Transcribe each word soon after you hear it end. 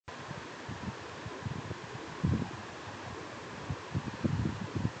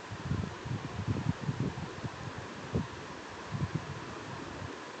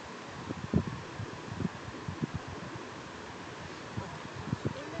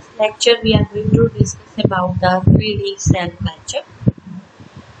lecture we are going to discuss about the 3D cell culture.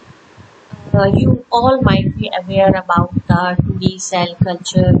 You all might be aware about the 2D cell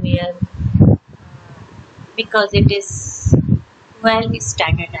culture where because it is well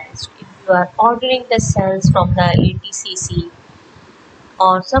standardized. If you are ordering the cells from the ATCC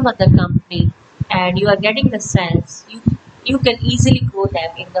or some other company and you are getting the cells, you can easily grow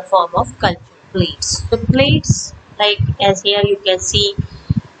them in the form of culture plates. So plates, like as here you can see,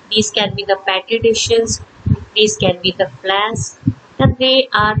 these can be the patty dishes, these can be the flasks, and they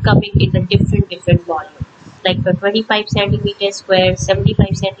are coming in the different volumes, like the 25 centimeter square,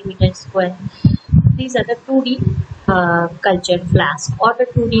 75 centimeter square. These are the 2D culture flask or the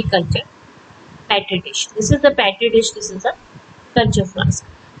 2D culture patty dish. This is the patty dish, this is a culture flask.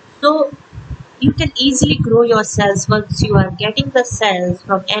 So you can easily grow your cells. Once you are getting the cells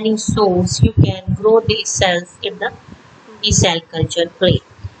from any source, you can grow these cells in the 2D cell culture plate.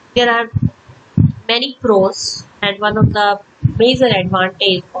 There are many pros, and one of the major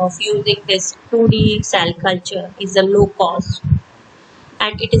advantage of using this 2D cell culture is the low cost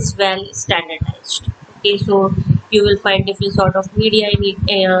and it is well standardized. Okay, so you will find different sort of media in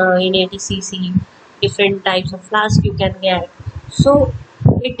ATCC, different types of flask you can get. So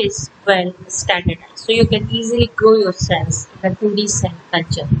it is well standardized. So you can easily grow your cells in the 2D cell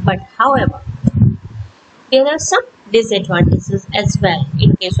culture. But however, there are some disadvantages as well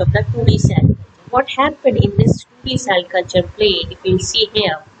in case of the 2D cell culture. What happened in this 2D cell culture plate, if you see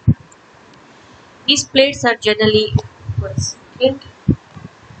here, these plates are generally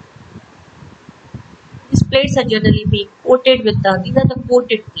being coated with these are the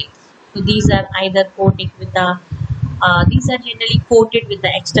coated plates. So these are either coated with these are generally coated with the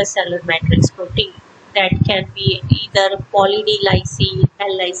extracellular matrix protein that can be either poly D lysine,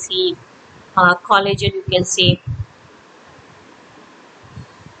 L lysine, collagen, you can say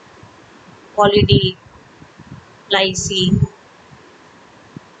poly D lysine,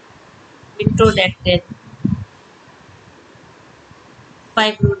 mitrodactyl,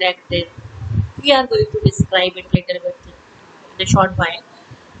 fibrodactyl. We are going to describe it later in a short while.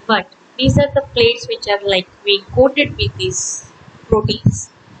 But these are the plates which are like being coated with these proteins.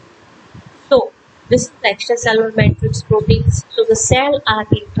 So this is the extracellular matrix proteins. So the cell are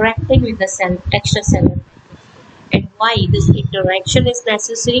interacting with the cell extracellular matrix. And why this interaction is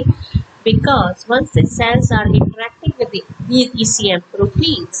necessary? Because once the cells are interacting with these ECM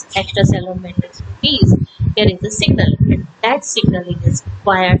proteins, extracellular matrix proteins, there is a signal, and that signaling is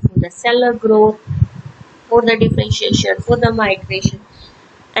required for the cellular growth, for the differentiation, for the migration,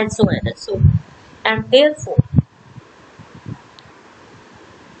 and so on and so on. And therefore,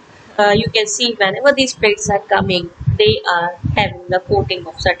 you can see whenever these plates are coming, they are having the coating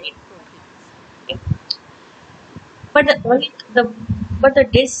of certain proteins. Okay. But the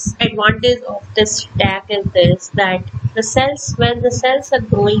disadvantage of this stack is this, that the cells, when the cells are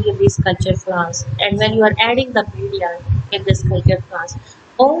growing in this culture flask and when you are adding the media in this culture flask,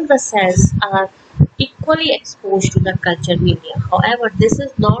 all the cells are equally exposed to the culture media. However, this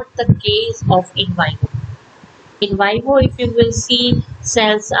is not the case of in vivo. In vivo, if you will see,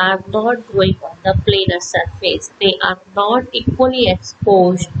 cells are not growing on the planar surface. They are not equally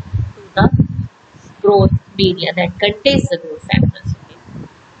exposed to the growth media that contains the growth factors. Okay.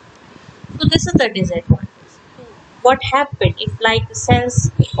 So this is the disadvantage. What happened if like the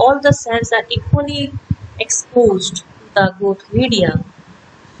cells, all the cells are equally exposed to the growth media?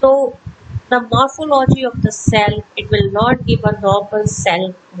 So the morphology of the cell, it will not give a normal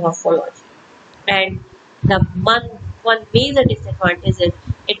cell morphology. And the one major disadvantage is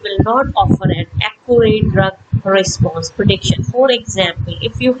it will not offer an accurate drug response prediction. For example,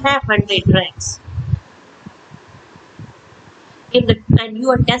 if you have 100 drugs and you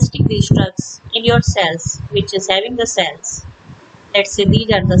are testing these drugs in your cells, which is having the cells, let's say these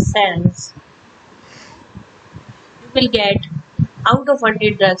are the cells, you will get out of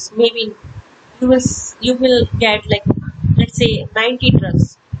 100 drugs, maybe you will get like, let's say 90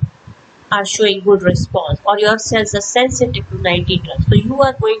 drugs are showing good response, or your cells are sensitive to 90 drugs. So you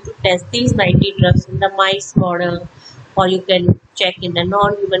are going to test these 90 drugs in the mice model, or you can check in the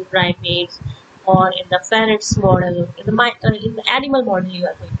non-human primates, or in the ferrets model. In the animal model, you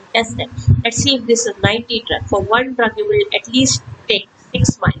are going to test them. Let's see if this is 90 drugs. For one drug, you will at least take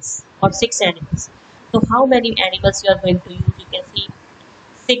 6 mice or 6 animals. So how many animals you are going to use? You can see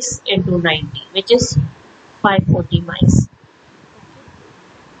 6 into 90, which is 540 mice.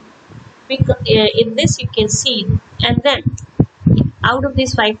 Because in this you can see, and then out of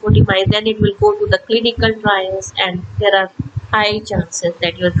these 540 mice, then it will go to the clinical trials, and there are high chances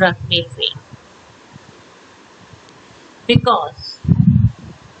that your drug may fail. Because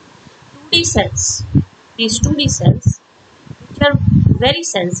 2D cells. These 2D cells, which are very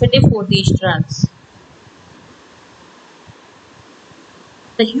sensitive for these drugs.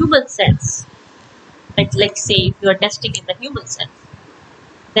 The human cells, like say if you are testing in the human cells,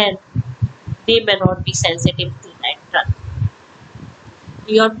 then they may not be sensitive to that drug.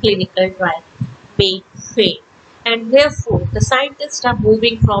 Your clinical trial may fail, and therefore the scientists are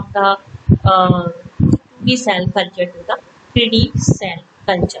moving from the 2D cell culture to the 3D cell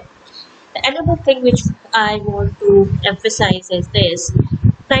culture. Another thing which I want to emphasize is this: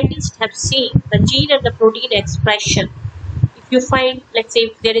 scientists have seen the gene and the protein expression. If you find, let's say,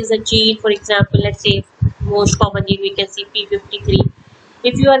 if there is a gene, for example, let's say most common gene we can see P53.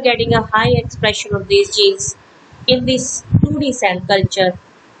 If you are getting a high expression of these genes in this 2D cell culture,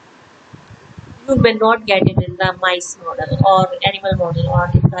 you may not get it in the mice model or animal model or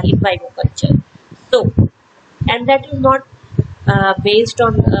in the in vivo culture. So, and that is not based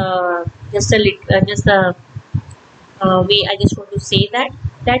on just the way. I just want to say that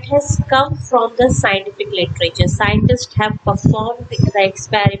that has come from the scientific literature. Scientists have performed the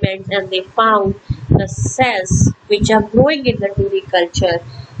experiments and they found the cells which are growing in the 2D culture,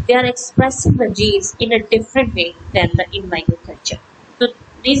 they are expressing the genes in a different way than the in vivo culture. So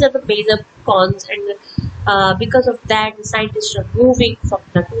these are the major cons, and because of that, the scientists are moving from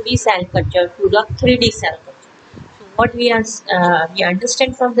the 2D cell culture to the 3D cell culture. What we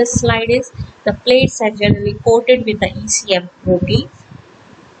understand from this slide is the plates are generally coated with the ECM protein.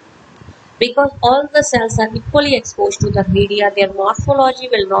 Because all the cells are equally exposed to the media, their morphology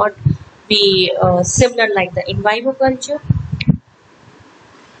will not be similar like the in vivo culture,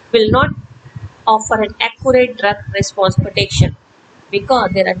 will not offer an accurate drug response prediction,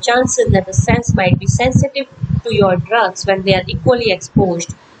 because there are chances that the cells might be sensitive to your drugs when they are equally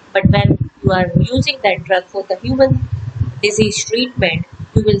exposed. But when you are using that drug for the human disease treatment,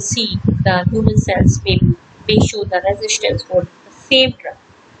 you will see the human cells may show the resistance for the same drug.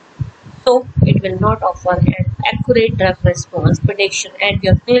 So it will not offer an accurate drug response prediction, and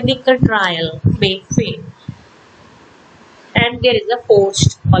your clinical trial may fail. And there is a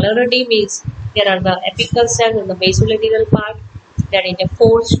forced polarity, means there are the apical cells in the basolateral part that is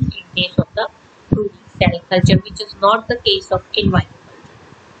forced in case of the 2D cell culture, which is not the case of in vivo culture.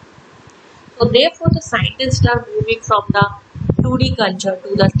 So therefore the scientists are moving from the 2D culture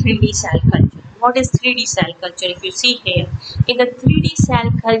to the 3D cell culture. What is 3D cell culture? If you see here, in the 3D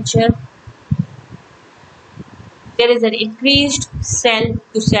cell culture, there is an increased cell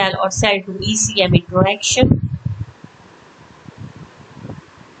to cell or cell to ECM interaction.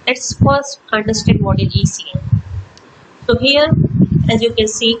 Let's first understand what is ECM. So here, as you can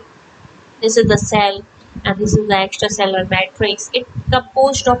see, this is the cell and this is the extracellular matrix. It's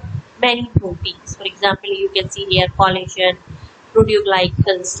composed of many proteins. For example, you can see here collagen,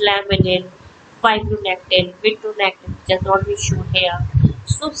 proteoglycans, laminin, fibronectin, vitronectin, which has not been shown here.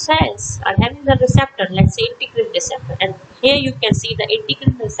 So cells are having the receptor, let's say integrin receptor, and here you can see the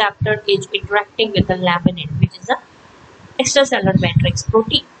integrin receptor is interacting with the laminin, which is the extracellular matrix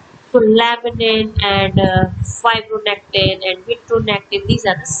protein. So laminin and fibronectin and vitronectin, these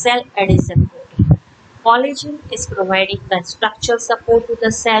are the cell adhesion protein. Collagen is providing the structural support to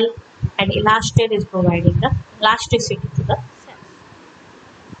the cell, and elastin is providing the elasticity to the cell.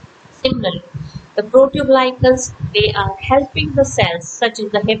 Similarly, the proteoglycans, they are helping the cells, such as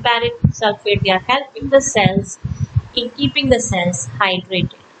the heparin sulfate, they are helping the cells in keeping the cells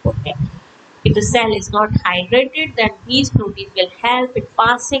hydrated. Okay. If the cell is not hydrated, then these proteins will help in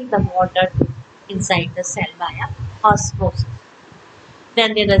passing the water inside the cell via osmosis.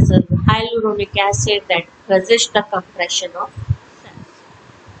 Then there is a hyaluronic acid that resists the compression of cells.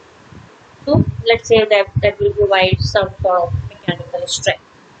 So let's say that will provide some sort of mechanical strength.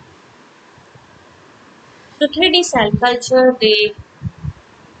 So 3D cell culture, they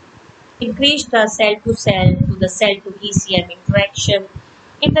increase the cell to cell to the cell to ECM interaction.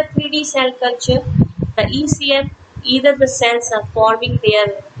 In the 3D cell culture, the ECM, either the cells are forming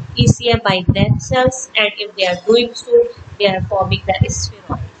their ECM by themselves, and if they are doing so, they are forming the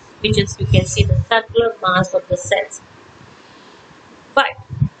spheroids, which is, you can see the circular mass of the cells. But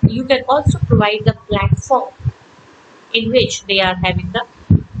you can also provide the platform in which they are having the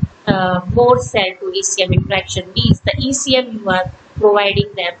more cell to ECM interaction, means the ECM you are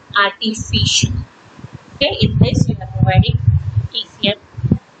providing them artificially. Okay, in this you are providing ECM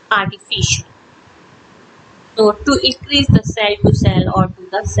artificially. So to increase the cell to cell or to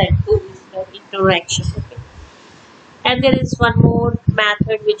the cell to ECM interaction. Okay. And there is one more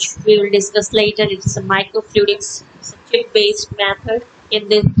method which we will discuss later. It's a microfluidics, it's a chip-based method. In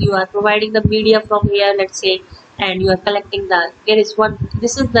this you are providing the media from here, let's say and you are collecting there is one,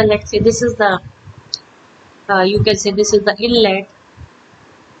 this is the, let's say this is the, you can say this is the inlet,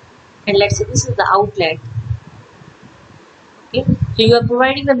 and let's say this is the outlet. Okay, so you are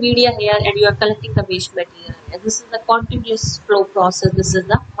providing the media here and you are collecting the waste material, and this is the continuous flow process. This is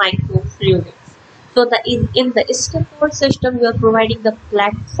the microfluidics. So in the scaffold system, you are providing the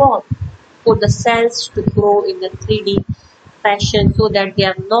platform for the cells to grow in the 3D fashion so that they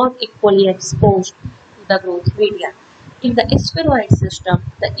are not equally exposed to the growth media. In the spheroid system,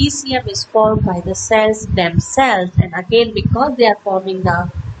 the ECM is formed by the cells themselves, and again because they are forming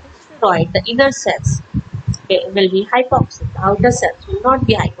the spheroid, the inner cells will be hypoxic. The outer cells will not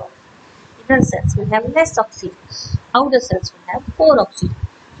be hypoxic. Inner cells will have less oxygen. Outer cells will have more oxygen.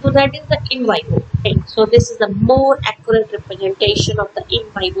 So that is the in vivo thing. So this is a more accurate representation of the in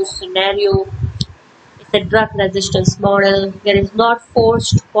vivo scenario. It's a drug resistance model. There is not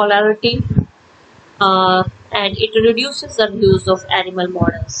forced polarity, and it reduces the use of animal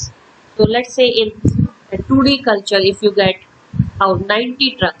models. So let's say in a 2D culture, if you get out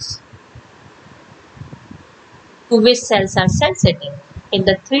 90 drugs to which cells are sensitive, in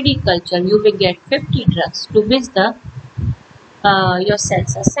the 3D culture you will get 50 drugs to which the your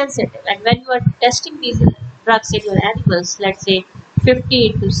cells are sensitive. And when you are testing these drugs in your animals, let's say 50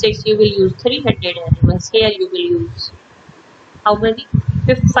 into 6, you will use 300 animals. Here you will use how many?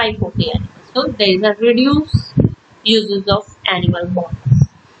 540 animals. So there is a reduced uses of animal models.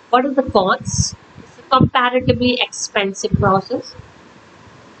 What are the cons? It's a comparatively expensive process,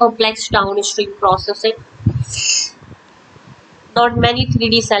 complex downstream processing. Not many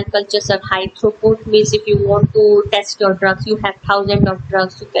 3D cell cultures are high throughput. Means if you want to test your drugs, you have thousands of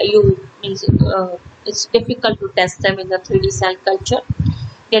drugs. It's difficult to test them in the 3D cell culture.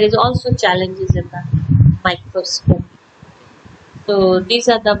 There is also challenges in the microscope. So these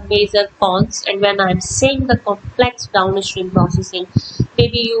are the major cons. And when I'm saying the complex downstream processing,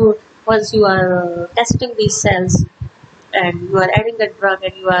 maybe once you are testing these cells and you are adding the drug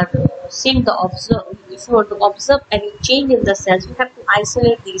and you are seeing the observe, if you want to observe any change in the cells, you have to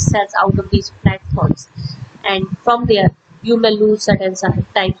isolate these cells out of these platforms, and from there you may lose certain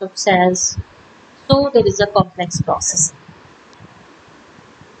types of cells. So there is a complex process,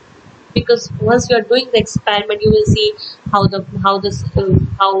 because once you are doing the experiment, you will see how about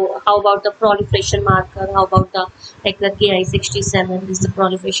the proliferation marker, how about the like the Ki67 is the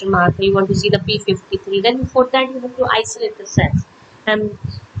proliferation marker. You want to see the P53. Then for that you have to isolate the cells, and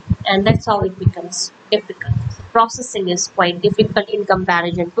that's how it becomes difficult. So processing is quite difficult in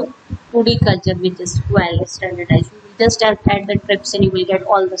comparison to 2D culture, which is well standardized. You just add the trips and you will get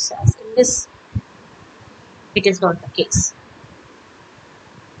all the cells. In this, it is not the case.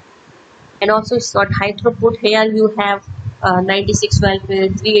 And also it's not high throughput. Here you have 96 well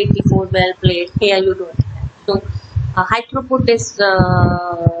plate, 384 well plate. Here you don't have. So high throughput is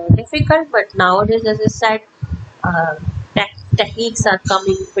difficult, but nowadays, as I said, techniques are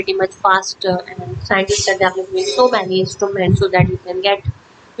coming pretty much faster, and scientists are developing so many instruments so that you can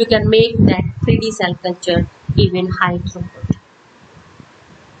make that 3D cell culture even high throughput.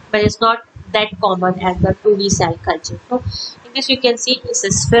 But it's not that common as the 2D cell culture. So in this you can see it's a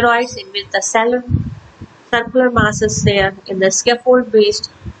spheroids in which the circular mass is there. In the scaffold based,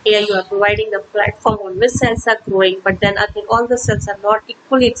 here you are providing the platform on which cells are growing, but then again all the cells are not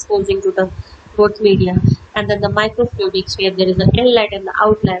equally exposing to the growth media. And then the microfluidics, where there is an inlet and the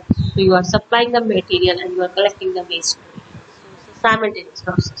outlet, so you are supplying the material and you are collecting the waste material. So it's a simultaneous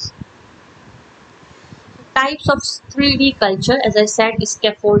process. Types of 3D culture, as I said, is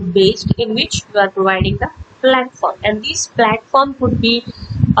scaffold based, in which you are providing the platform, and this platform could be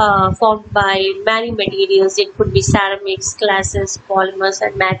formed by many materials. It could be ceramics, glasses, polymers,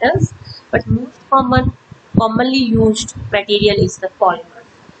 and metals, but most commonly used material is the polymer.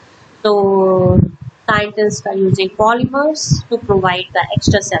 So scientists are using polymers to provide the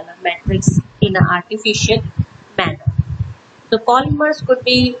extracellular matrix in an artificial manner. So polymers could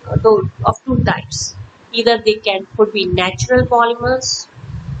be of two types. Either they could be natural polymers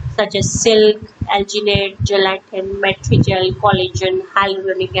such as silk, alginate, gelatin, matrigel, collagen,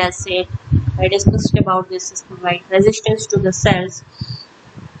 hyaluronic acid. I discussed about this is provide resistance to the cells.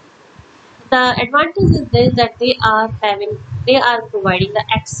 The advantage is this, that they are providing the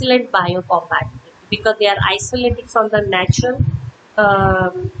excellent biocompatibility because they are isolated from the natural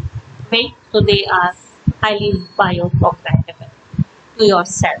way, so they are highly biocompatible to your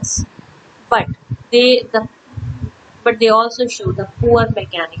cells. But they also show the poor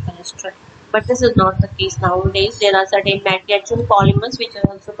mechanical strength. But this is not the case nowadays. There are certain natural polymers which are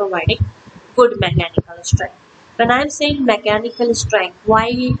also providing good mechanical strength. When I am saying mechanical strength, why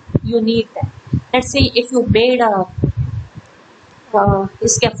you need that? Let's say if you made a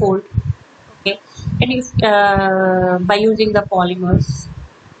scaffold, okay, and if by using the polymers,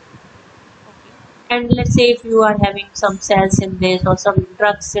 and let's say if you are having some cells in this or some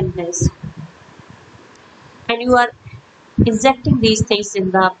drugs in this, and you are injecting these things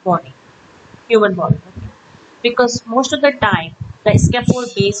in the body, human body, okay? Because most of the time the scaffold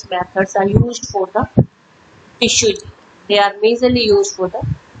based methods are used for the tissue. They are majorly used for the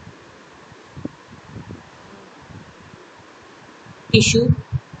tissue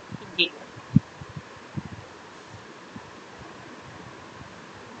engineering.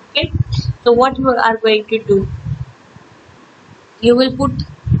 Okay, so what you are going to do, you will put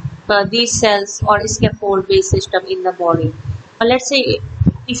these cells or scaffold based system in the body. Let's say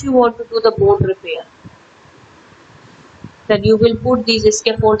if you want to do the bone repair, then you will put these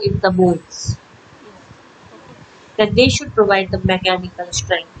scaffold in the bones. Then they should provide the mechanical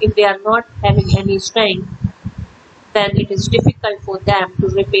strength. If they are not having any strength, then it is difficult for them to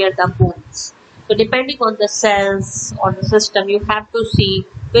repair the bones. So depending on the cells or the system, you have to see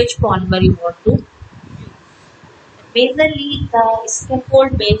which polymer you want to. Majorly, the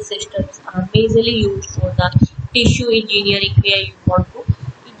scaffold-based systems are majorly used for the tissue engineering, where you want to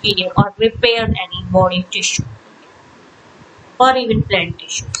engineer or repair any body tissue or even plant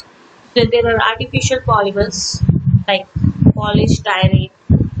tissues. So there are artificial polymers like polystyrene,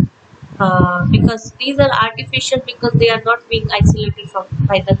 because these are artificial because they are not being isolated from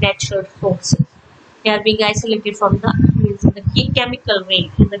by the natural sources. They are being isolated from the means in the chemical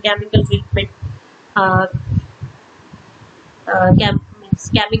way, in the chemical treatment. Uh, means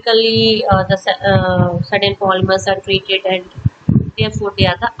chemically certain polymers are treated, and therefore they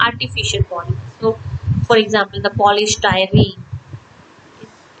are the artificial polymers. So, for example, the polystyrene,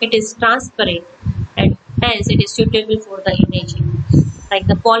 it is transparent and hence it is suitable for the imaging. Like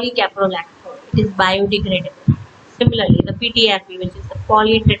the polycaprolactone, it is biodegradable. Similarly, the PTFE, which is the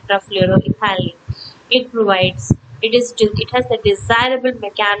polytetrafluoroethylene, it has the desirable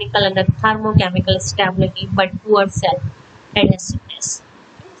mechanical and the thermochemical stability but poor cell adhesiveness.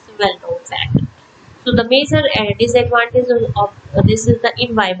 It's a well-known fact. So the major disadvantage of this is the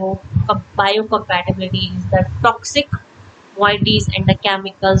in vivo biocompatibility is the toxic moieties and the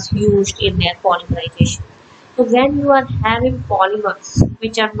chemicals used in their polymerization. So when you are having polymers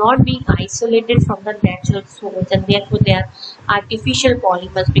which are not being isolated from the natural source, and therefore they are artificial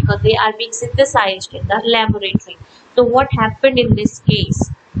polymers because they are being synthesized in the laboratory. So what happened in this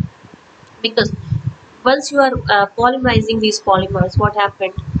case? Because once you are polymerizing these polymers, what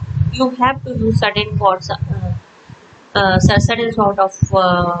happened? You have to use certain sort of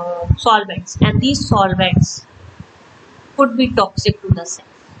solvents, and these solvents could be toxic to the cell.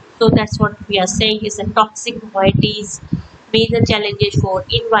 So that's what we are saying is the toxic moieties. Major challenges for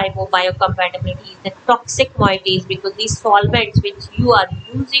in vivo biocompatibility is the toxic moieties, because these solvents which you are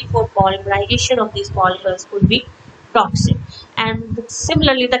using for polymerization of these polymers could be toxic, and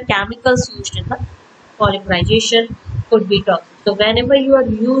similarly the chemicals used in the polymerization could be toxic. So whenever you are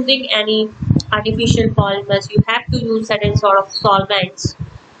using any artificial polymers, you have to use certain sort of solvents.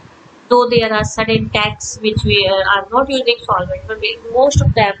 Though there are certain tags which we are not using solvent, but most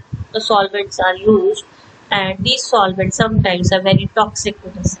of them the solvents are used, and these solvents sometimes are very toxic to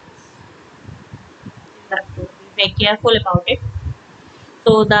the cells. You have to be very careful about it.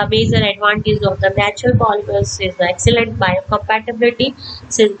 So the major advantage of the natural polymers is the excellent biocompatibility,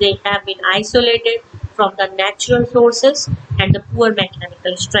 since they have been isolated from the natural sources, and the poor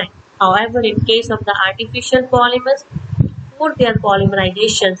mechanical strength. However, in case of the artificial polymers, for their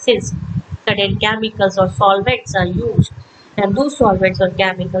polymerization, since certain chemicals or solvents are used, and those solvents or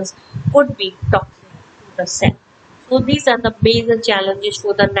chemicals could be toxic to the cell. So these are the major challenges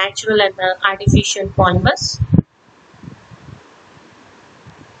for the natural and the artificial polymers.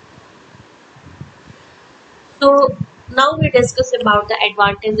 So now we discuss about the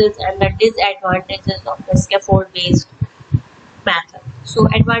advantages and the disadvantages of the scaffold-based method. So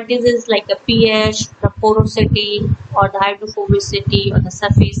advantages like the pH, the porosity, or the hydrophobicity, or the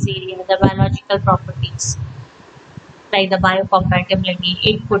surface area, the biological properties like the biocompatibility,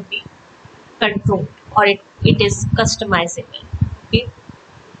 it could be controlled, or it is customizable. Okay,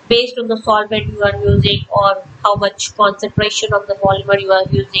 based on the solvent you are using, or how much concentration of the polymer you are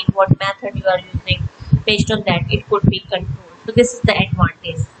using, what method you are using, based on that it could be controlled. So this is the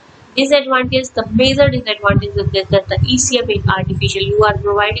advantage. Disadvantage, the major disadvantage of this, that the ECM is artificial. You are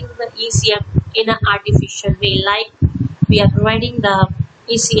providing the ECM in an artificial way, like we are providing the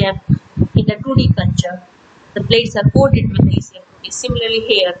ECM in the 2D culture. The plates are coated with the ECM 2D. Similarly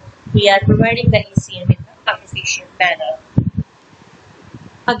here, we are providing the ECM in the artificial manner.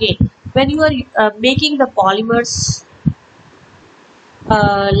 Again, when you are making the polymers,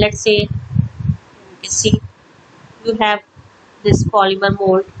 let's say you can see you have this polymer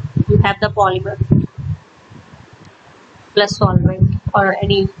mold, you have the polymer plus solvent or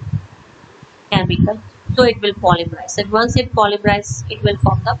any chemical, so it will polymerize, and once it polymerizes it will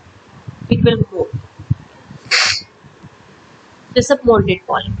form the, it will mold. This is a molded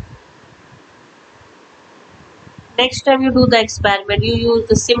polymer. Next time you do the experiment, you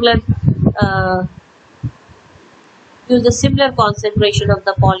uh, use the similar concentration of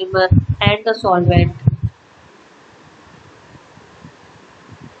the polymer and the solvent.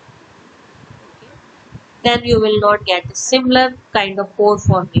 Then you will not get the similar kind of pore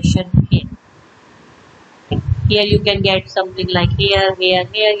formation here. Here you can get something like here, here,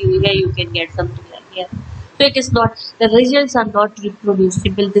 here, here you can get something like here. So it is not, the results are not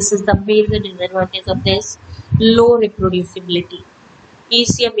reproducible. This is the major disadvantage of this, low reproducibility.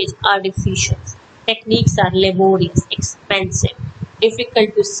 ECM is artificial. Techniques are laborious, expensive,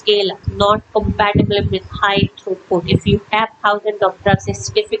 difficult to scale up, not compatible with high throughput. If you have thousands of drugs, it's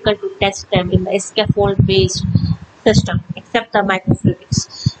difficult to test them in the scaffold-based system, except the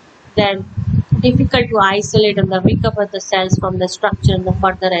microfluidics. Then difficult to isolate and recover the cells from the structure and the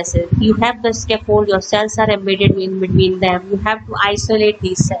further assay. You have the scaffold, your cells are embedded in between them. You have to isolate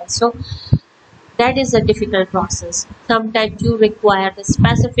these cells. So that is a difficult process. Sometimes you require the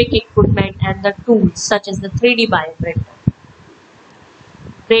specific equipment and the tools such as the 3D bioprinter.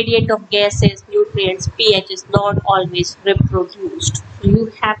 Gradient of gases, nutrients, pH is not always reproduced. So you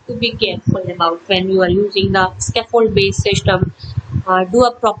have to be careful about when you are using the scaffold-based system. Do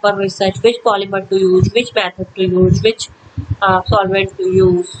a proper research, which polymer to use, which method to use, which solvent to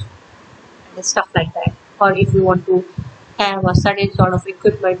use, and stuff like that. Or if you want to have a certain sort of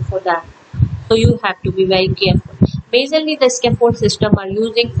equipment for that. So you have to be very careful. Majorly the scaffold system are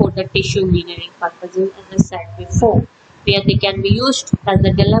using for the tissue engineering purposes, as I said before, where they can be used as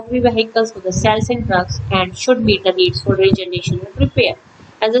the delivery vehicles for the cells and drugs and should meet the needs for regeneration and repair.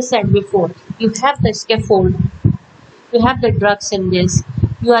 As I said before, you have the scaffold, you have the drugs in this,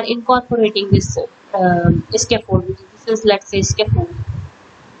 you are incorporating this scaffold. This is, let's say, scaffold,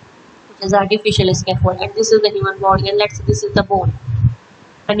 which is artificial scaffold, and this is the human body, and let's say this is the bone,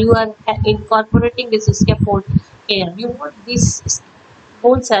 and you are incorporating this scaffold here. You want these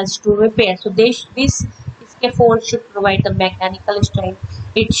bone cells to repair, so this scaffold should provide the mechanical strength.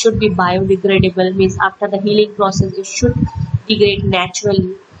 It should be biodegradable, means after the healing process it should degrade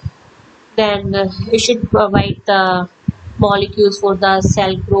naturally. Then it should provide the molecules for the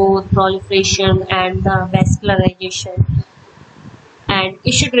cell growth, proliferation, and the vascularization, and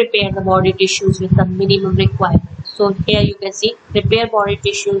it should repair the body tissues with the minimum requirement. So here you can see repair body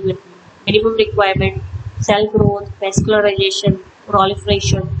tissues with minimum requirement, cell growth, vascularization,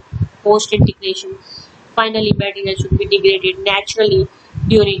 proliferation, post integration. Finally, material should be degraded naturally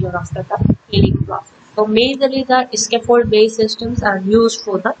during or after the healing process. So majorly the scaffold-based systems are used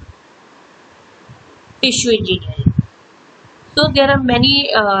for the tissue engineering. So there are many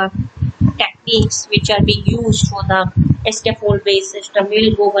techniques which are being used for the scaffold-based system. We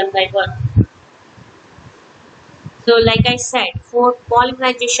will go one by one. So like I said, for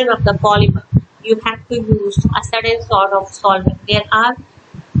polymerization of the polymer, you have to use a certain sort of solvent. There are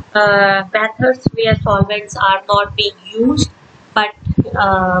methods where solvents are not being used, but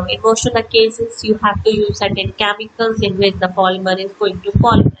in most of the cases you have to use certain chemicals in which the polymer is going to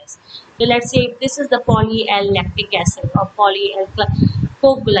polymerize. So let's say if this is the poly-L lactic acid or poly-L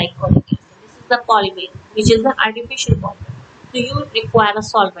co-glycolic acid, this is the polymer, which is the artificial polymer. So you require a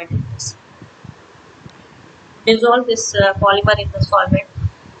solvent in this. Dissolve this polymer in the solvent,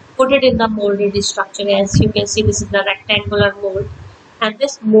 put it in the molded structure. As you can see, this is the rectangular mold, and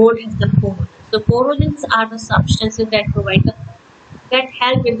this mold is the porogen. So porogens are the substances that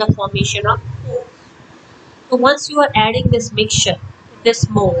help in the formation of pores. So once you are adding this mixture, this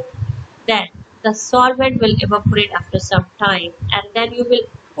mold, then the solvent will evaporate after some time, and then you will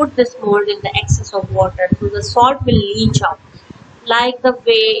put this mold in the excess of water. So the salt will leach out, like the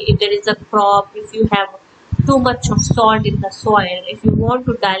way if there is a crop, if you have too much of salt in the soil, if you want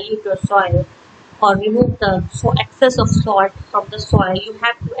to dilute your soil or remove the excess of salt from the soil, you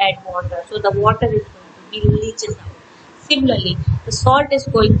have to add water. So the water is going to be leaches out. Similarly, the salt is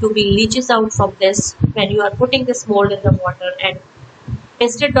going to be leaches out from this when you are putting this mold in the water, and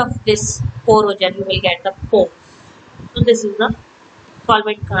instead of this porogen you will get the pores. So this is the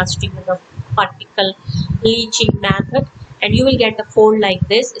solvent casting in the particle leaching method, and you will get a fold like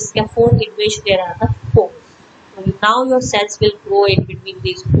this, scaffold in which there are the pores. So now your cells will grow in between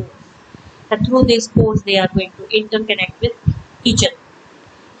these pores, and through these pores they are going to interconnect with each other.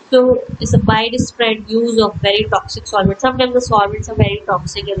 So it's a widespread use of very toxic solvents. Sometimes the solvents are very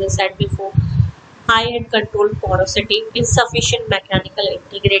toxic, as I said before. High and controlled porosity, insufficient mechanical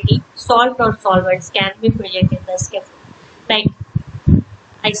integrity. Salt or solvents can be present in the scaffold. Like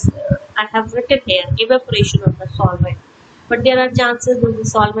I have written here, evaporation of the solvent. But there are chances that the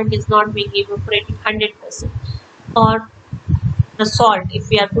solvent is not being evaporated 100%. Or the salt, if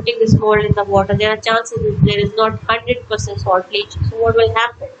we are putting this mold in the water, there are chances that there is not 100% salt leaching. So what will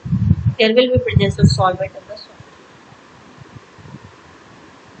happen? There will be presence of solvent in the soil.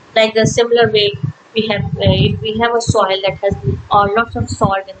 Like the similar way, we have if we have a soil that has lots of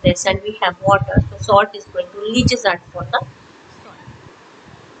salt in this and we have water, so salt is going to leaches out for the soil.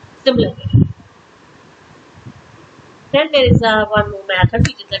 Similarly, then there is one more method,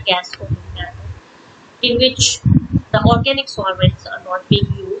 which is the gas forming method, in which the organic solvents are not being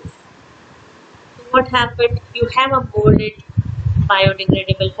used. So what happened? You have a molded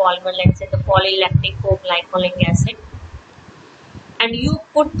biodegradable polymer, let's say the polylactic glycolic acid, and you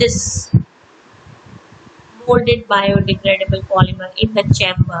put this molded biodegradable polymer in the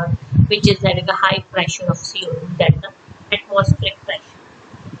chamber, which is having a high pressure of CO2 than the atmospheric pressure.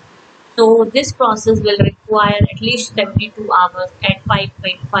 So this process will require at least 72 hours at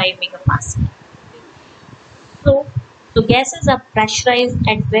 5.5 megapascal. So gases are pressurized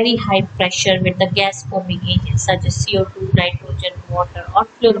at very high pressure with the gas forming agents such as CO2, nitrogen, water, or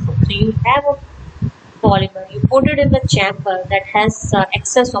fluoroform. So you have a polymer, you put it in the chamber that has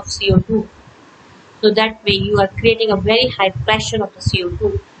excess of CO2. So that way you are creating a very high pressure of the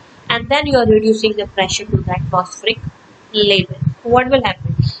CO2, and then you are reducing the pressure to the atmospheric level. So what will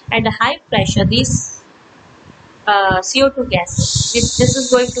happen? At a high pressure, these CO2 gases, this is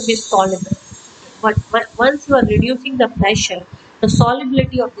going to be soluble. But once you are reducing the pressure, the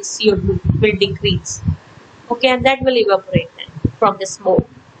solubility of the CO2 will decrease. Okay, and that will evaporate then from the smoke.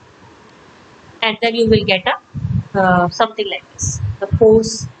 And then you will get a something like this, the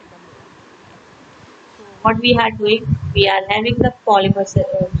pores. What we are doing, we are having the polymer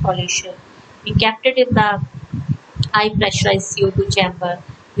solution. We kept it in the high pressurized CO2 chamber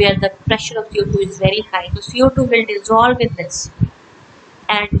where the pressure of CO2 is very high. The CO2 will dissolve in this.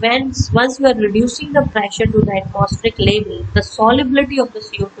 And once you are reducing the pressure to the atmospheric level, the solubility of the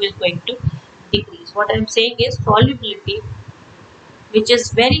CO2 is going to decrease. What I am saying is solubility, which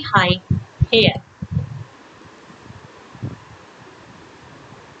is very high here,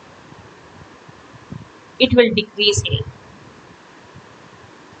 it will decrease here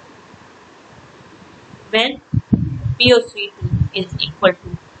when PO3 is equal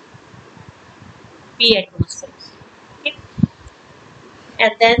to P atmospheres. Okay.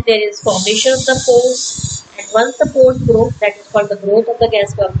 And then there is formation of the pores, and once the pores grow, that is called the growth of the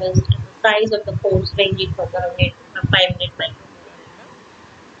gas bubbles, and the size of the pores ranging from around 8 to 500 micromolar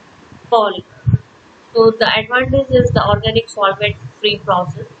polymer. So the advantage is the organic solvent free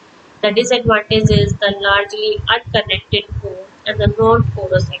process. The disadvantage is the largely unconnected pore and the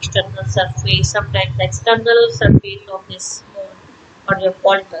non-porous external surface. Sometimes the external surface of this mold or your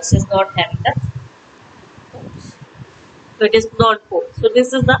polymers is not having the pores. So it is non-porous. So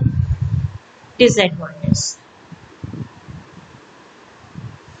this is the disadvantage.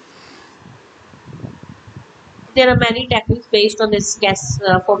 There are many techniques based on this gas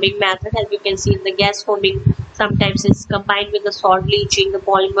forming method. As you can see, in the gas forming, sometimes it's combined with the salt leaching. The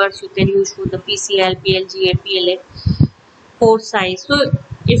polymers you can use for the PCl, PLG, and PLA. Pore size. So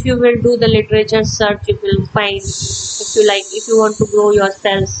if you will do the literature search, you will find, if you want to grow your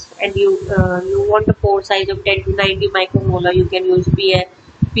cells and you want a pore size of 10 to 90 micromolar, you can use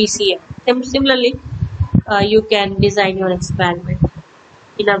PCl. Similarly, you can design your experiment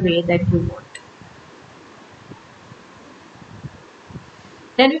in a way that you want.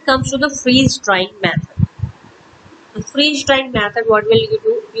 Then it comes to the freeze drying method. The freeze drying method, what will you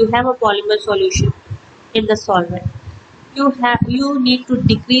do? You have a polymer solution in the solvent. You need to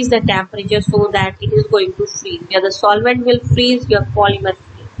decrease the temperature so that it is going to freeze. Where the solvent will freeze, your polymer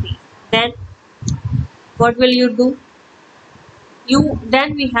will freeze. Then what will you do?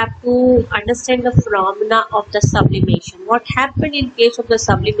 Then we have to understand the phenomena of the sublimation. What happened in case of the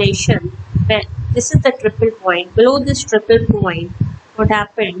sublimation? Well, this is the triple point. Below this triple point, what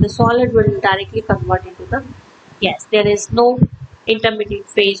happened? The solid will directly convert into the gas. There is no intermediate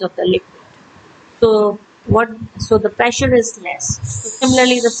phase of the liquid. So the pressure is less. So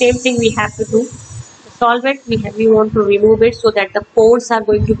similarly, the same thing we have to do. The solvent we want to remove it so that the pores are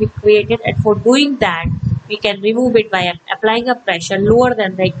going to be created, and for doing that, we can remove it by applying a pressure lower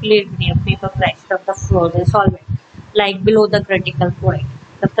than the equilibrium vapor pressure of the frozen solvent, like below the critical point.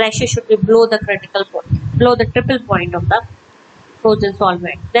 The pressure should be below the critical point, below the triple point of the frozen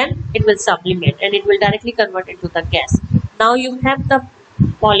solvent, then it will sublimate and it will directly convert into the gas. Now you have the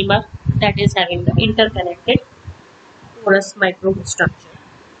polymer that is having the interconnected porous microstructure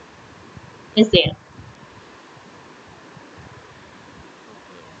is there.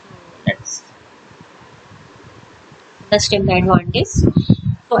 That's understand the advantage.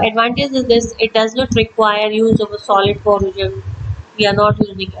 So advantage is this: it does not require use of a solid corrosion. We are not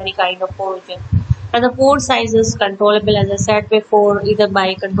using any kind of corrosion, and the pore size is controllable, as I said before, either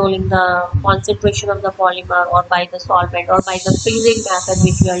by controlling the concentration of the polymer or by the solvent or by the freezing method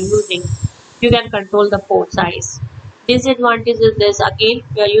which you are using. You can control the pore size. Disadvantage is this: again,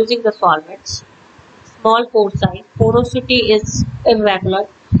 we are using the solvents. Small pore size, porosity is irregular,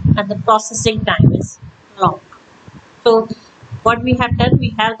 and the processing time is long. So what we have done, we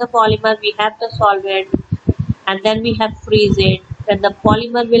have the polymer, we have the solvent, and then we have freeze it. Then the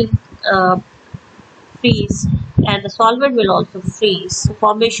polymer will freeze, and the solvent will also freeze. So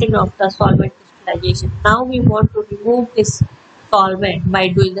formation of the solvent crystallization. Now we want to remove this solvent by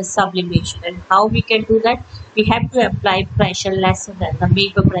doing the sublimation. And how we can do that? We have to apply pressure lesser than the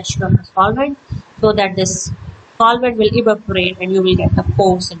vapor pressure of the solvent, so that this solvent will evaporate and you will get the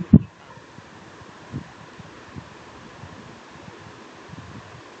pores in between.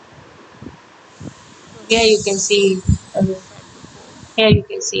 Here you can see, here you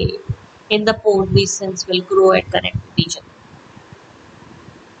can see in the pore these cells will grow and connect with each other.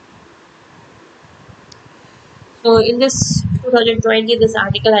 So in this 2020, this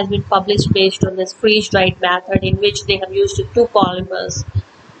article has been published based on this freeze-dried method, in which they have used two polymers,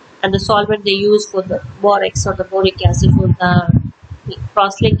 and the solvent they use for the borax or the boric acid for the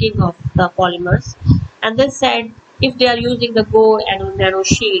cross-linking of the polymers. And they said if they are using the Go and nano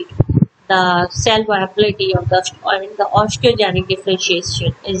sheet, the cell viability of the osteogenic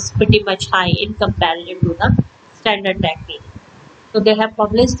differentiation is pretty much high in comparison to the standard technique. So they have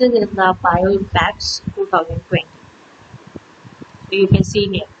published this in the Bioimpacts 2020. So you can see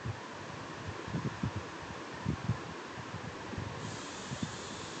here.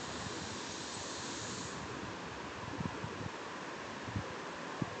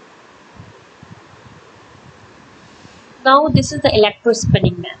 Now this is the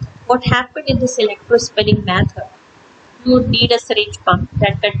electrospinning method. What happened in this electrospinning method? You need a syringe pump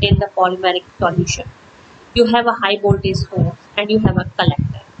that contains the polymeric solution. You have a high voltage hose and you have a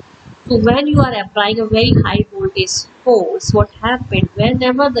collector. So when you are applying a very high voltage hose, what happened?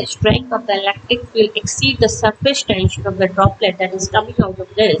 Whenever the strength of the electric field exceeds the surface tension of the droplet that is coming out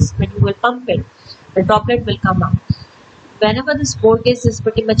of this, when you will pump it, the droplet will come out. Whenever this voltage is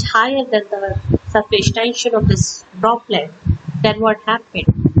pretty much higher than the surface tension of this droplet, then what happened?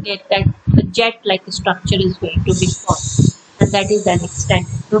 That the jet-like structure is going to be formed, and that is then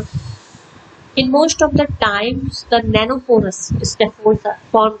extended. So, in most of the times, the nanoporous scaffolds are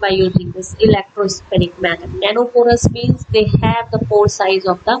formed by using this electrospinning method. Nanoporous means they have the pore size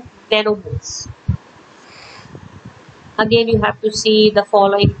of the nanomoles. Again, you have to see the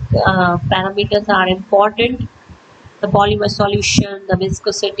following parameters are important: the polymer solution, the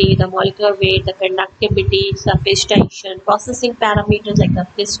viscosity, the molecular weight, the conductivity, surface tension, processing parameters like the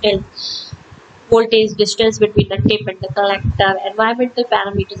distance, voltage, distance between the tip and the collector, environmental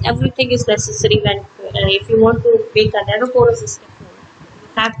parameters. Everything is necessary when if you want to make a nanoporous scaffold,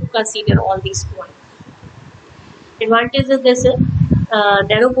 you have to consider all these points. Advantage of this is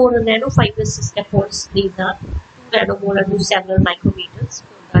nanofibrous scaffolds. These are 2 nanomolar to several micrometers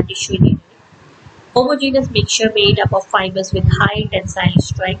for the tissue engineering. Homogeneous mixture made up of fibers with high tensile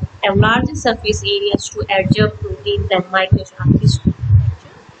strength have larger surface areas to adsorb proteins than microscopic structures,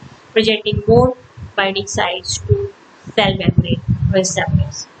 presenting more binding sites to cell membrane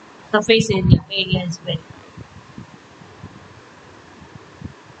receptors. Surface area is very high.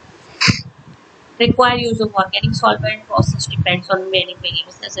 Require use of organic solvent. Process depends on many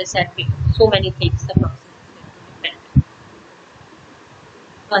variables. As I said before, so many things the process is going to depend.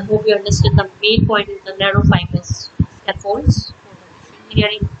 So I hope you understand the main point is the nanofibrous scaffolds for the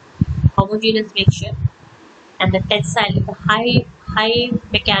engineering, homogeneous mixture, and the tensile, the high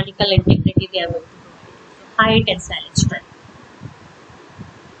mechanical integrity they are going to provide. So high tensile strength.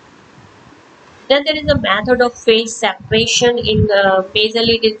 Then there is a method of phase separation. In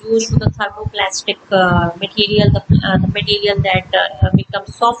basally it is used for the thermoplastic material, the material that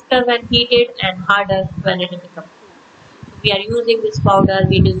becomes softer when heated and harder when it becomes cool. So we are using this powder,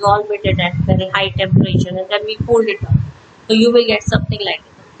 we dissolve it at very high temperature, and then we cool it down. So you will get something like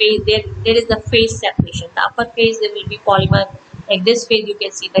this. There is the phase separation. The upper phase there will be polymer. Like this phase you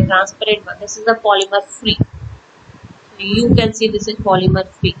can see the transparent one. This is the polymer free. So you can see this is polymer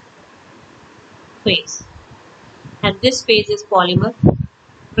free phase. and this phase is polymer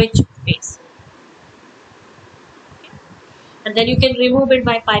rich phase. And then you can remove it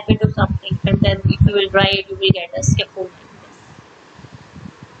by pipette or something, and then if you will dry it, you will get a scaffold like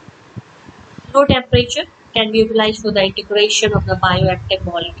this. Low temperature can be utilized for the integration of the bioactive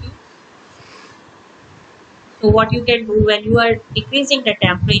molecule. So what you can do when you are decreasing the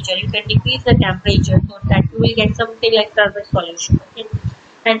temperature, you can decrease the temperature so that you will get something like turbid solution. Okay?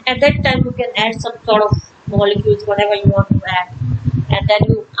 And at that time you can add some sort of molecules, whatever you want to add, and then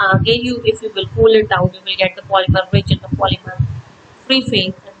you again if you will cool it down, you will get the polymer rich and the polymer free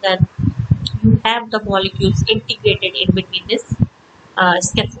phase, and then you have the molecules integrated in between this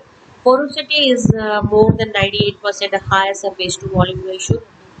scaffold. Porosity is more than 98% a higher surface to volume ratio.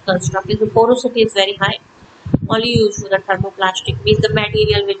 Constructed, the porosity is very high. Only used for the thermoplastic, means the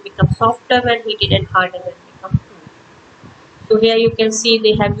material will become softer when heated and harder when become cool. So here you can see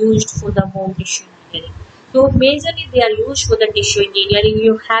they have used for the bone tissue engineering. So majorly they are used for the tissue engineering.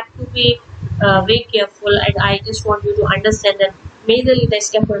 You have to be very careful, and I just want you to understand that majorly the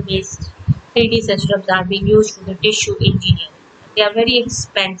scaffold-based 3D systems are being used for the tissue engineering. They are very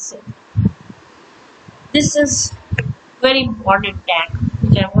expensive. This is very important tag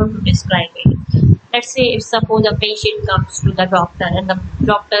which I want to describe it. Let's say if suppose a patient comes to the doctor and the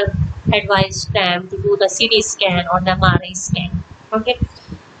doctor advised them to do the CT scan or the MRI scan. Okay,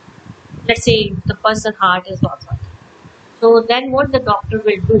 let's say the person's heart is not working. So then what the doctor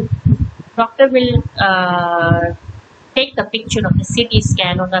will do? Doctor will take the picture of the CT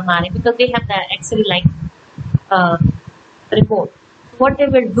scan or the MRI, because they have the X-ray like report. What they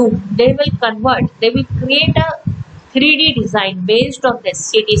will do? They will convert. They will create a 3D design based on the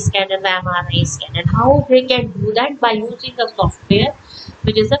CT scan and the MRI scan. And how they can do that? By using a software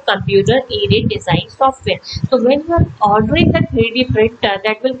which is a computer aided design software. So when you are ordering the 3D printer,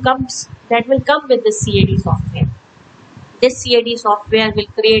 that will come with the CAD software. This CAD software will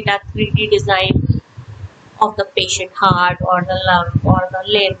create a 3D design of the patient heart or the lung or the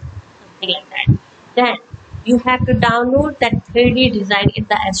limb, something like that. Then you have to download that 3D design in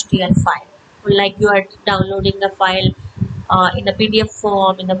the STL file, like you are downloading the file in the PDF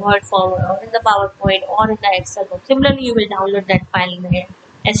form, in the Word form, or in the PowerPoint, or in the Excel form. Similarly, you will download that file in the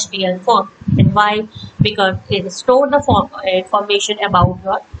STL form. And why? Because it stores the information about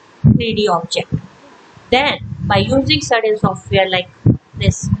your 3D object. Then, by using certain software like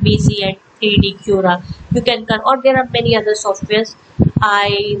this BC and 3D Cura, you can or there are many other softwares.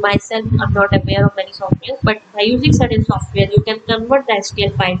 I myself am not aware of many softwares, but by using certain software, you can convert the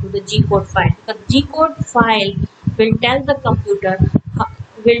STL file to the G-code file. The G-code file will tell the computer,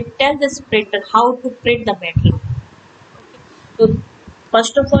 will tell this printer how to print the material. So,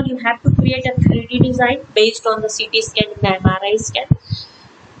 first of all, you have to create a 3D design based on the CT scan and the MRI scan.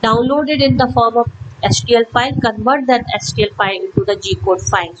 Download it in the form of STL file, convert that STL file into the G-code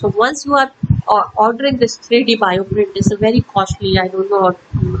file. So once you are ordering this 3D bioprint, is very costly. I don't know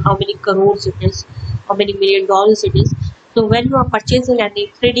how many crores it is, how many $1 million it is. So when you are purchasing any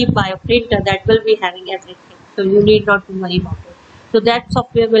 3D bioprinter, that will be having everything. So you need not to worry about it. So that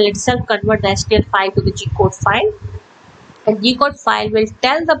software will itself convert the STL file to the G-code file, and G-code file will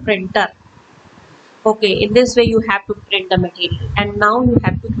tell the printer, okay, in this way you have to print the material, and now you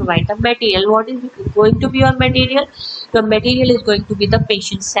have to provide the material. What is going to be your material? Your material is going to be the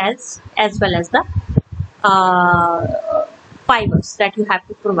patient cells as well as the fibers that you have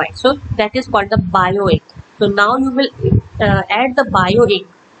to provide. So that is called the bio ink. So now you will add the bio ink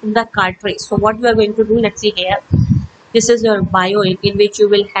in the cartridge. So what you are going to do, let's see here, this is your bio ink in which you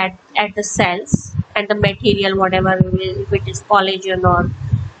will add the cells and the material, whatever, if it is collagen or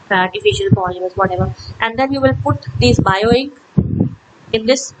artificial polymers, whatever, and then you will put this bio ink in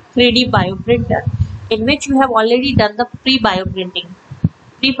this 3D bioprinter, in which you have already done the pre-bioprinting,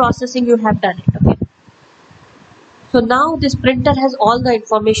 pre-processing you have done it. Okay, so now this printer has all the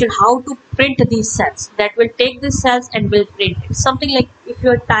information how to print these cells. That will take these cells and will print it. Something like if you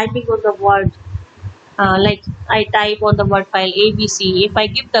are typing on the word, like I type on the word file ABC, if I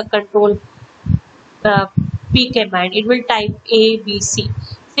give the control P command, it will type ABC.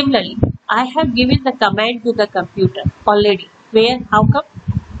 Similarly, I have given the command to the computer already. Where? How come?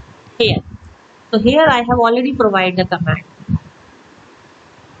 Here. So here I have already provided the command.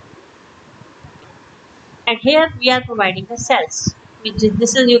 And here we are providing the cells.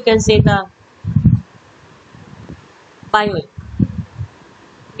 This is, you can say, the bio ink.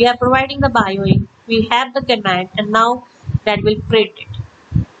 We are providing the bio ink. We have the command, and now that will print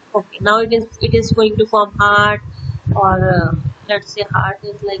it. Okay, now it is going to form heart, or let's say heart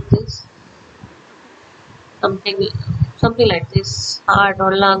is like this, something like this, heart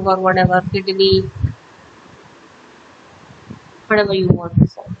or lung or whatever, kidney, whatever you want to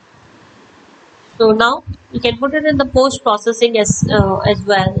sell. So now you can put it in the post processing as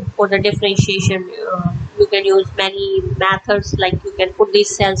well for the differentiation. You can use many methods, like you can put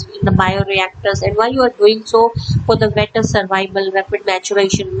these cells in the bioreactors, and while you are doing so, for the better survival, rapid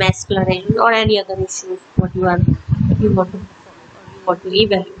maturation, mass coloration, or any other issues what you want to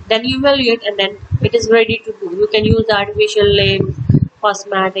evaluate. Then you evaluate, and then it is ready to do. You can use the artificial limbs,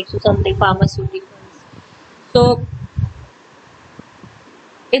 cosmetics, or something, pharmaceuticals. So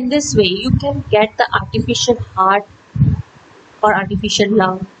in this way, you can get the artificial heart or artificial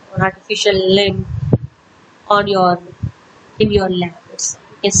lung or artificial limb on your in your lab.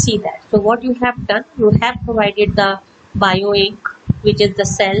 You can see that. So what you have done, you have provided the bio ink, which is the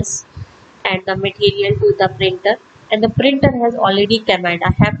cells and the material to the printer, and the printer has already command.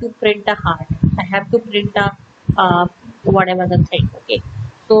 I have to print a heart. I have to print a whatever the thing. Okay.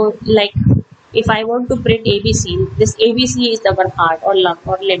 So like if I want to print ABC, this ABC is our heart or lung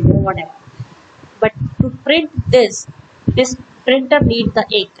or limb or whatever. But to print this printer needs the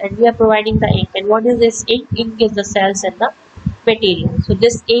ink, and we are providing the ink. And what is this ink? Ink is the cells and the material. So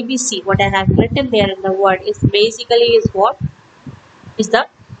this ABC, what I have written there in the word, is basically is what is the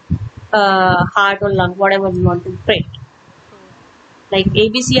heart or lung, whatever we want to print. Like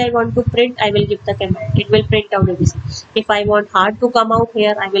ABC I want to print, I will give the command. It will print out ABC. If I want heart to come out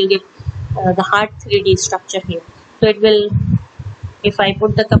here, I will give the heart 3D structure here. So it will, if I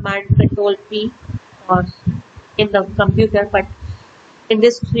put the command Control P or in the computer, but in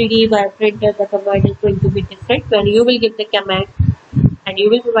this 3D printer the command is going to be different. When you will give the command and you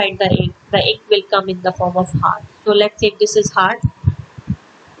will provide the ink will come in the form of heart. So let's say this is heart,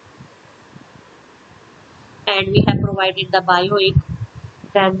 and we have provided the bio ink,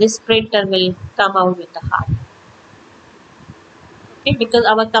 then this printer will come out with the heart. Okay, because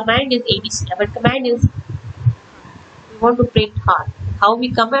our command is ABC. Our command is we want to print heart. How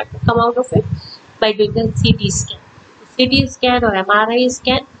we come out of it? By doing the CT scan. The CT scan or MRI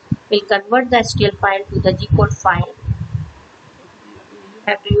scan will convert the STL file to the G-code file. You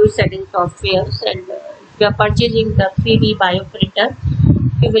have to use certain softwares, and if you are purchasing the 3D bioprinter,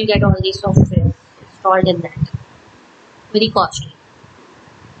 you will get all these software installed in that. Very costly.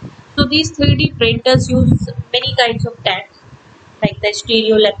 So these 3D printers use many kinds of tags, like the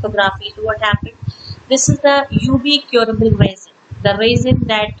stereolithography. So what happened? This is the UV curable resin, the resin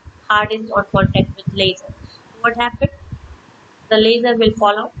that hardens on contact with laser. So what happened? The laser will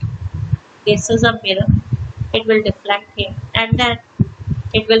fall out. This is a mirror. It will deflect here, and then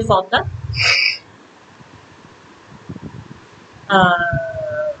it will form the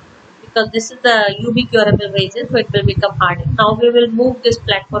because this is the UV curable resin, so it will become hardened. Now we will move this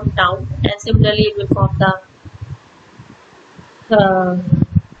platform down, and similarly it will form the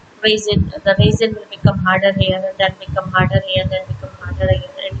resin. The resin will become harder here, and then become harder here, then become harder here,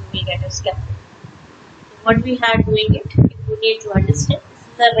 and you will get a scaffold. So what we are doing it, you need to understand. This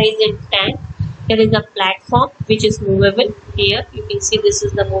is a resin tank. There is a platform which is movable. Here you can see this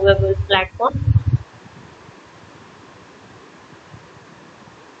is the movable platform.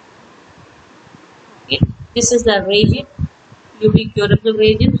 This is the resin, UV curable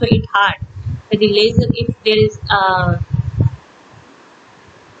resin, so it hard. So the laser, if there is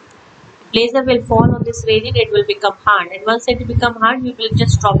laser will fall on this resin, it will become hard, and once it become hard, you will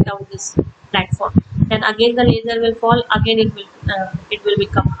just drop down this platform. Then again the laser will fall, again it will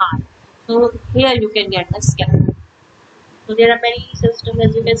become hard. So here you can get the scaffold. So there are many systems,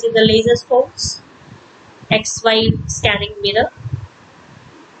 as you can see, the laser scopes, XY scanning mirror.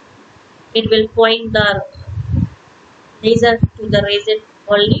 It will point the laser to the resin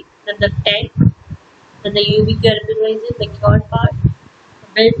only, then the tank, then the UV curable resin, the cured part, the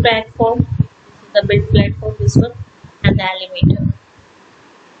build platform, this is the build platform, this one, and the elevator.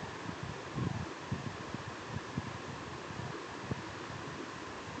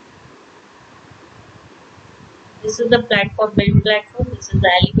 This is the platform, build platform, this is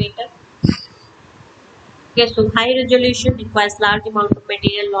the elevator. Okay, so high resolution requires large amount of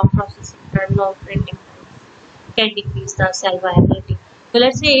material, long processing and long printing times can decrease the cell viability. So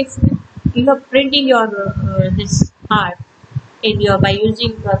let's say if you are printing your this part by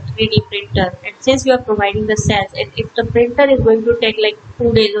using a 3D printer, and since you are providing the cells, and if the printer is going to take like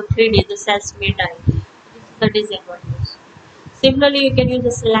 2 days or 3 days, the cells may die. This is the disadvantage. Similarly, you can use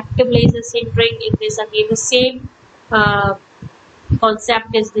the selective laser sintering. In this again the same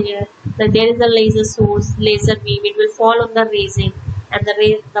concept is there. That there is a laser source, laser beam. It will fall on the resin, and the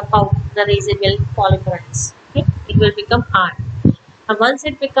resin will polymerize. Okay? It will become hard. And once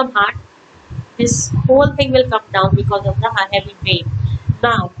it become hard, this whole thing will come down because of the heavy weight.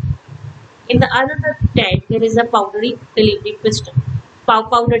 Now, In the another tank, there is a powdery delivery piston,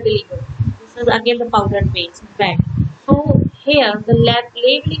 powder delivery. This is again the powder based bed. So here the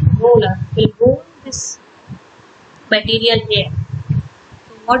labeling roller will roll this material here.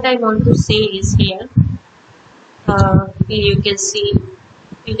 So what I want to say is here, here you can see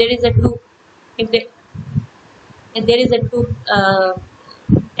if there is a tube, if there, if there is a tube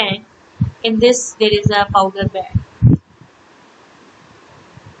tank, in this there is a powder bed.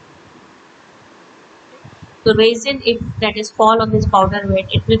 So resin, if that is fall on this powder bed,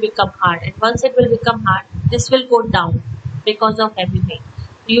 it will become hard, and once it will become hard, this will go down because of heavy weight.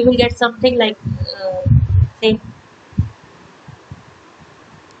 So you will get something like say,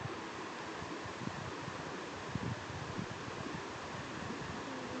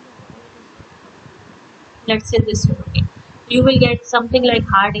 let's say this one. Okay, you will get something like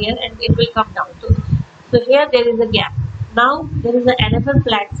hard here, and it will come down. So here there is a gap. Now there is another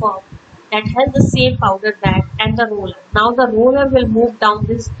platform that has the same powder bed and the roller. Now the roller will move down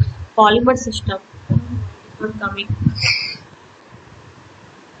this polymer system. It's not coming.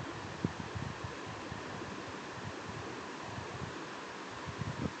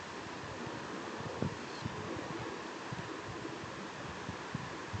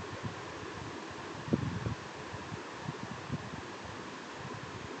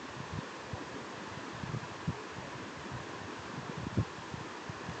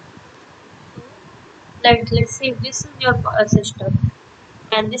 Let's say this is your system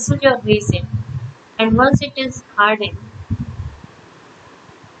and this is your resin, and once it is hardened,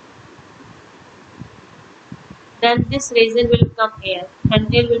 then this resin will come here and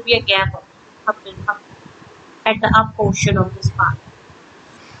there will be a gap up at the up portion of this part.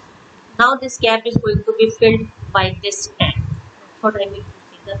 Now this gap is going to be filled by this tank. That's what I mean to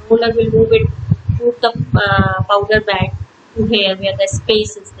see. The roller will move the powder bed to here where the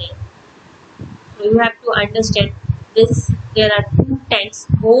space is there. So you have to understand this. There are two tanks.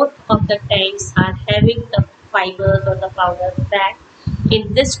 Both of the tanks are having the fibers or the powder bed.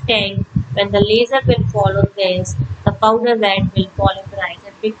 In this tank, when the laser will fall on this, the powder bed will polymerize,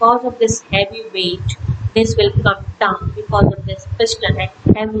 and because of this heavy weight, this will come down because of this piston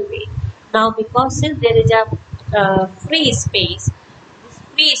and heavy weight. Now, because since there is a free space, this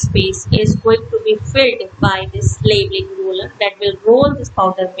free space is going to be filled by this labeling roller that will roll this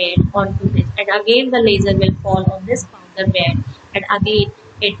powder bed onto this, and again the laser will fall on this powder bed, and again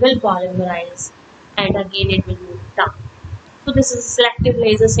it will polymerize, and again it will move down. So this is selective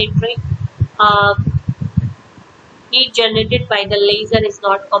laser sintering. Heat generated by the laser is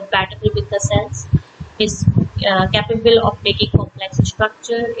not compatible with the cells. Is capable of making complex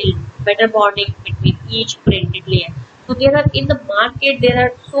structure in better bonding between each printed layer. So there are in the market there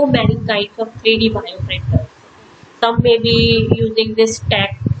are so many kinds of 3D bioprinters. Some may be using this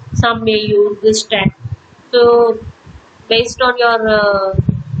tech, some may use this tech. So based on your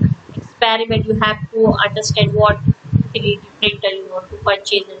experiment, you have to understand what 3D printer you want to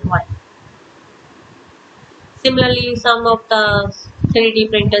purchase and why. Similarly, some of the 3D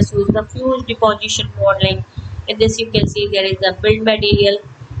printers use the fused deposition modeling. In this you can see there is a build material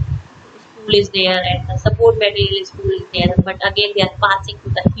spool is there and the support material spool is there, but again they are passing to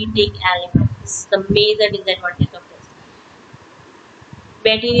the heating element. This is the major disadvantage of this.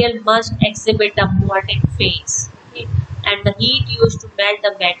 Material must exhibit a molten phase, okay? And the heat used to melt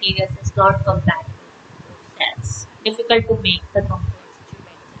the materials is not compatible with cells. Difficult to make the complex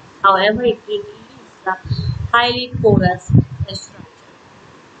geometry. However, it relieves the highly porous structure.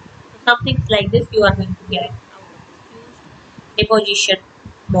 So something like this you are going to get out of this fused deposition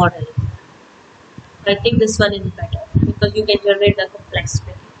model. I think this one is better because you can generate the complex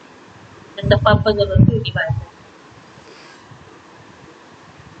material. That's the purpose of a 3D bioprint.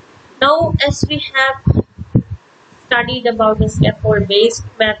 Now, as we have studied about the scaffold-based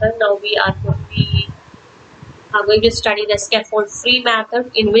method, now we are going to study the scaffold-free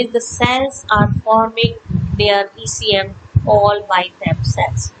method, in which the cells are forming their ECM all by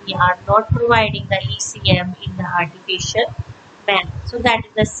themselves. We are not providing the ECM in the artificial manner. So that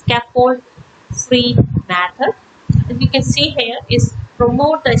is the scaffold-free method. As you can see here is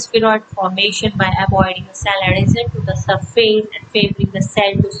promote the spheroid formation by avoiding the cell adhesion to the surface and favoring the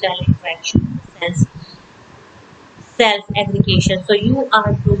cell-to-cell interaction, cells self-aggregation. So you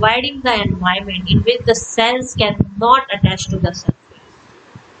are providing the environment in which the cells cannot attach to the surface,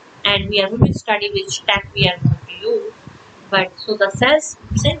 and we are going to study which tech we are going to use. But so the cells,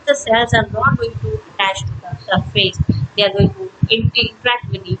 since the cells are not going to attach to the surface, they are going to interact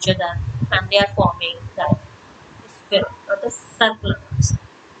with each other, and they are forming the sphere or the circular mass.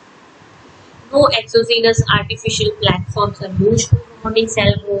 No exogenous artificial platforms are used for promoting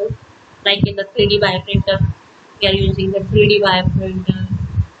cell growth. Like in the 3D bioprinter, we are using the 3D bioprinter.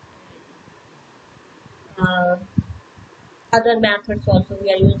 Uh, Other methods also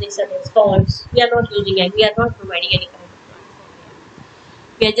we are using certain salts. We are not using it. We are not providing any kind of plant.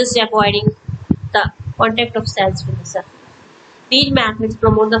 We are just avoiding the contact of cells with the surface. These methods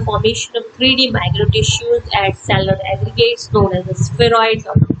promote the formation of 3D microtissues and cellular aggregates known as the spheroids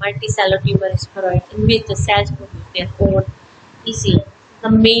or multicellular tumor spheroids, in which the cells produce their own ECM.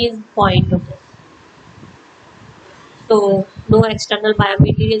 The main point of this. So, no external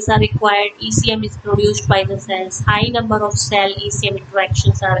biomaterials are required. ECM is produced by the cells. High number of cell ECM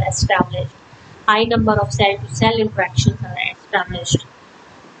interactions are established. High number of cell-to-cell interactions are established.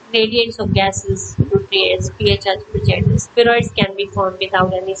 Gradients of gases, nutrients, pH are present. Spheroids can be formed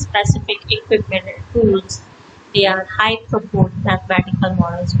without any specific equipment and tools. They are high throughput mathematical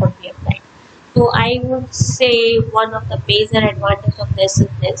models could be applied. So I would say one of the major advantages of this is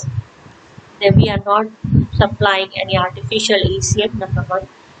this, that we are not supplying any artificial ECM, number one.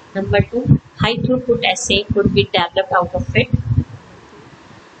 Number two, high throughput assay could be developed out of it.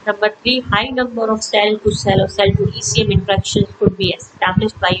 Number three, high number of cell to cell or cell to ECM interactions could be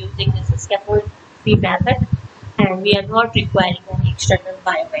established by using this scaffold-free method, and we are not requiring any external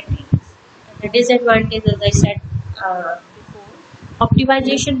biomaterials. The disadvantage, as I said before,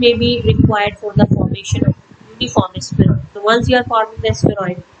 optimization may be required for the formation of uniform spheroid. So once you are forming the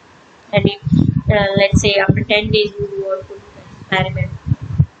spheroid, and if, let's say after 10 days you want to do the experiment,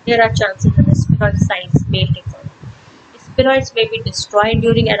 there are chances that the spheroid size may differ. Spheroids may be destroyed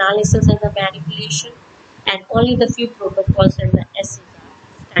during analysis and the manipulation, and only the few protocols and the assays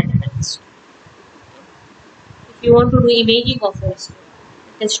are standardized. If you want to do imaging of a spheroid,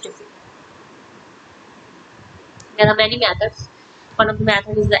 it is difficult. There are many methods. One of the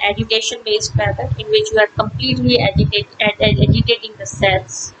methods is the agitation-based method, in which you are completely agitating the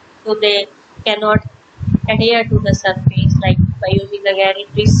cells so they cannot adhere to the surface, like by using the Gary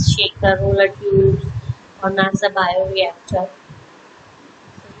shaker, roller tubes, or NASA bioreactor. So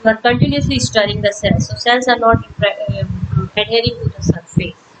you are continuously stirring the cells, so cells are not adhering to the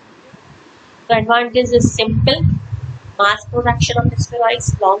surface. The advantage is simple: mass production of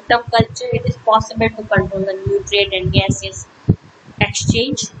spheroids, long-term culture. It is possible to control the nutrient and gases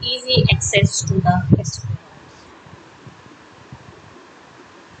exchange, easy access to the spheroids.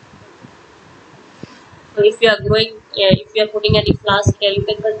 So if you are growing, if you are putting any flask here, you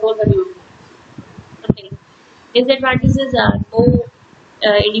can control the nutrients. Okay. Disadvantages are no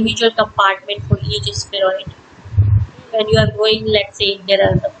individual compartment for each spheroid. When you are growing, let's say there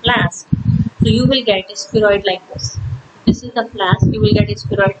are the flask, so you will get a spheroid like this. This is the flask. You will get a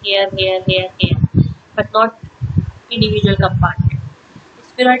spheroid here, here, here, here, but not individual compartment.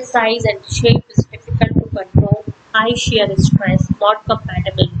 Spheroid size and shape is difficult to control. High shear stress, not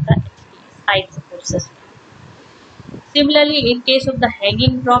compatible with the HDS high support system. Similarly, in case of the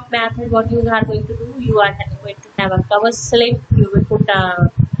hanging drop method, what you are going to do, you are going to have a cover slip. You will put a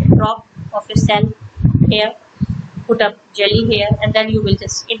drop of a cell here, put a jelly here, and then you will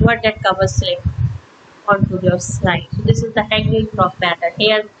just invert that cover slip onto your slide. So this is the hanging drop method.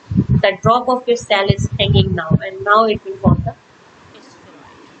 Here, the drop of your cell is hanging now, and now it will form the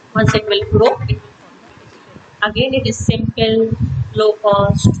spheroid. Once it will grow, it will form the spheroid. Again, it is simple, low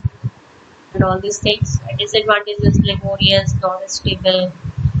cost, and all these things. Disadvantages: laborious, non-stable,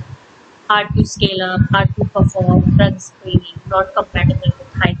 hard to scale up, hard to perform, drug screening, not compatible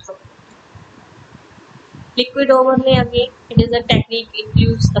with high throughput. Liquid overlay, again, it is a technique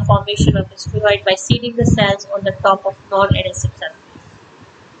includes the formation of a spheroid by seeding the cells on the top of non-adhesive surface.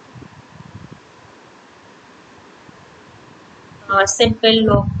 Simple,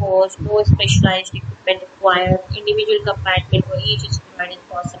 low cost, no specialized equipment required, individual compartment for each spheroid is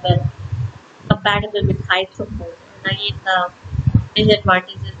possible, compatible with high throughput. And again, the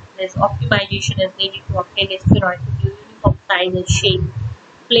disadvantages is optimization is needed to obtain a spheroid to give uniform size and shape.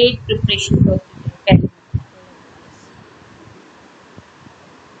 Plate preparation procedure can be.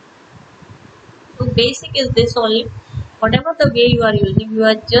 So basic is this only. Whatever the way you are using, you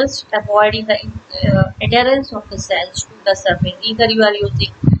are just avoiding the adherence of the cells to the surface. Either you are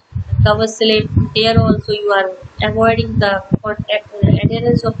using cover slip, there also you are avoiding the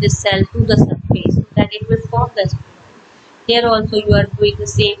adherence of the cell to the surface so that it will form the spheroid. Here also you are doing the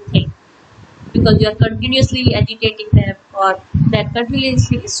same thing, because you are continuously agitating them or they are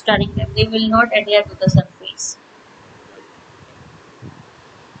continuously stirring them. They will not adhere to the surface.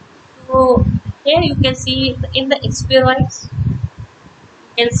 So here you can see in the spheroids,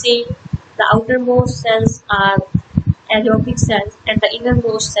 you can see the outermost cells are aerobic cells and the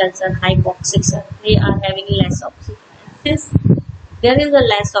innermost cells are hypoxic cells. They are having less oxygen. there is a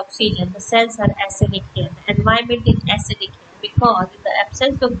less oxygen. The cells are acidic here. The environment is acidic here because in the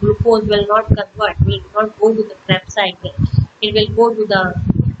absence of glucose will not convert, will not go to the Krebs side here. It will go to the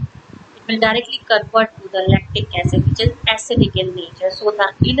it will directly convert to the lactic acid, which is acidic in nature. So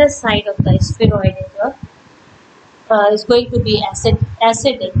the inner side of the spheroid is going to be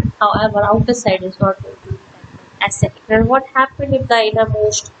acidic. However, outer side is not going to be acidic. And what happened if the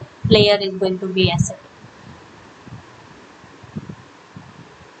innermost layer is going to be acidic?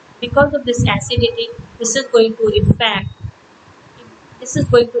 Because of this acidity, this is going to impact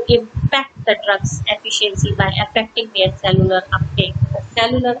the drug's efficiency by affecting their cellular uptake. The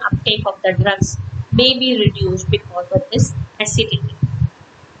cellular uptake of the drugs may be reduced because of this acidity.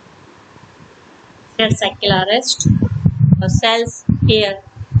 Extracellular arrest. The cells here,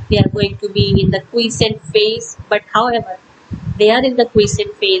 they are going to be in the quiescent phase, but however, they are in the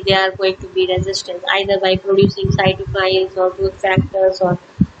quiescent phase, they are going to be resistant either by producing cytokines or growth factors or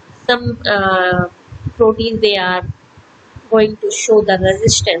some proteins. They are going to show the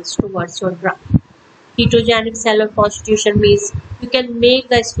resistance towards your drug. Ketogenic cellular constitution means you can make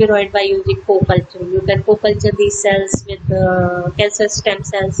the spheroid by using co-culture. You can co-culture these cells with cancer stem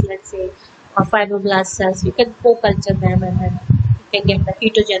cells, let's say, or fibroblast cells. You can co-culture them and then you can get the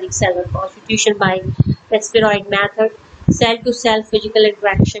ketogenic cellular constitution by the spheroid method. Cell-to-cell physical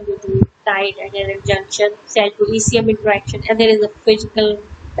interaction due to tight adherent junction, cell-to ECM interaction, and there is a physical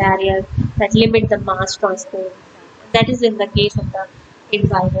barrier that limit the mass transport. That is in the case of the in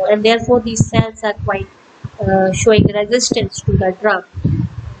vivo, and therefore these cells are quite showing resistance to the drug.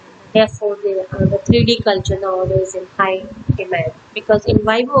 Therefore, the 3D culture nowadays in high demand because in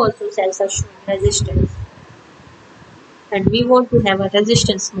vivo also cells are showing resistance, and we want to have a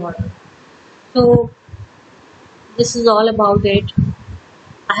resistance model. So this is all about it.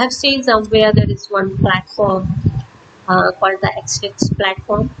 I have seen somewhere there is one platform called the X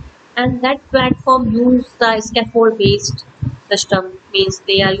platform, and that platform use the scaffold-based system. Means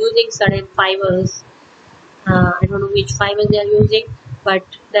they are using certain fibers. I don't know which fibers they are using, but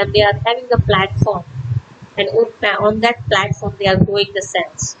then they are having the platform, and on that platform they are growing the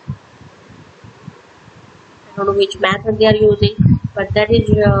cells. I don't know which method they are using, but that is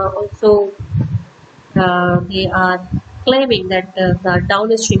also they are claiming that the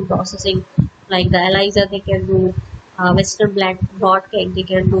downstream processing, like the ELISA, they can do Western blot cake, they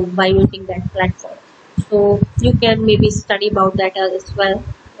can do by using that platform. So you can maybe study about that as well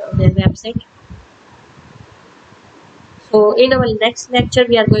on their website. So in our next lecture,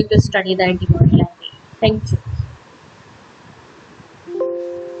 we are going to study the antibody library. Thank you.